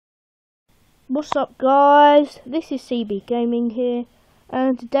What's up guys, this is CB Gaming here,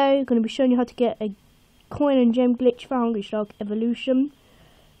 and today I'm going to be showing you how to get a coin and gem glitch for Hungry Shark Evolution.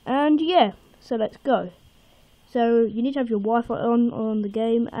 And yeah, so let's go. So you need to have your Wi-Fi on the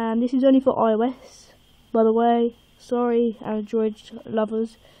game, and this is only for iOS, by the way. Sorry Android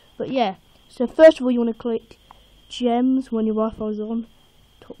lovers, but yeah. So first of all, you want to click gems when your Wi-Fi is on,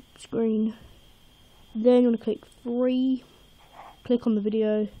 top screen. Then you want to click free, click on the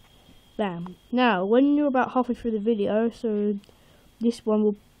video. Bam. Now, when you're about halfway through the video, so this one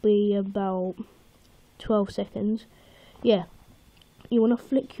will be about 12 seconds, yeah, you want to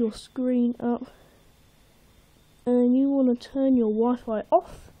flick your screen up and you want to turn your Wi-Fi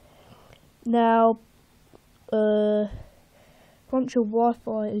off. Now, once your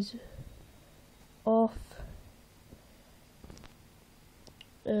Wi-Fi is off,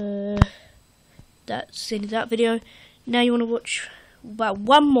 that's the end of that video. Now you want to watch about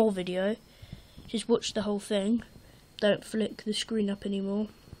one more video. Just watch the whole thing, don't flick the screen up anymore.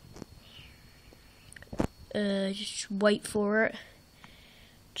 Just wait for it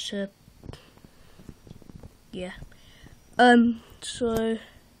to, yeah. So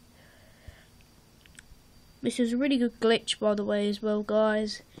this is a really good glitch, by the way, as well,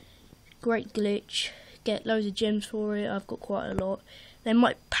 guys. Great glitch, get loads of gems for it. I've got quite a lot. They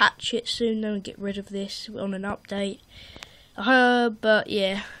might patch it soon though and get rid of this on an update. But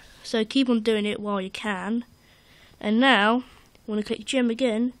yeah, so keep on doing it while you can. And now, you want to click gem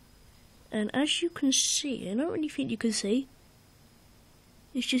again, and as you can see, I don't really think you can see,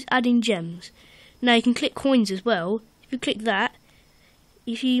 it's just adding gems. Now you can click coins as well. If you click that,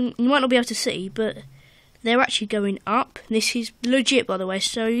 you might not be able to see, but they're actually going up. This is legit, by the way,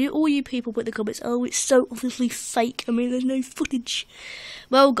 so all you people put in the comments, oh, it's so obviously fake, I mean, there's no footage.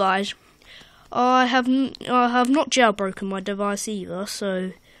 Well guys, I have not jailbroken my device either,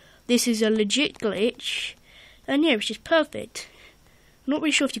 so this is a legit glitch, and yeah, it's just perfect. I'm not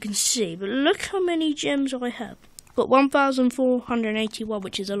really sure if you can see, but look how many gems I have. Got 1,481,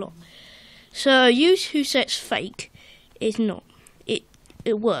 which is a lot. So you who say it's fake, it's not. It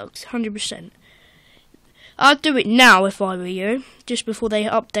works 100%. I'd do it now if I were you, just before they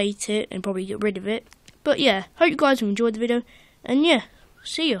update it and probably get rid of it. But yeah, hope you guys have enjoyed the video, and yeah,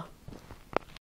 see ya.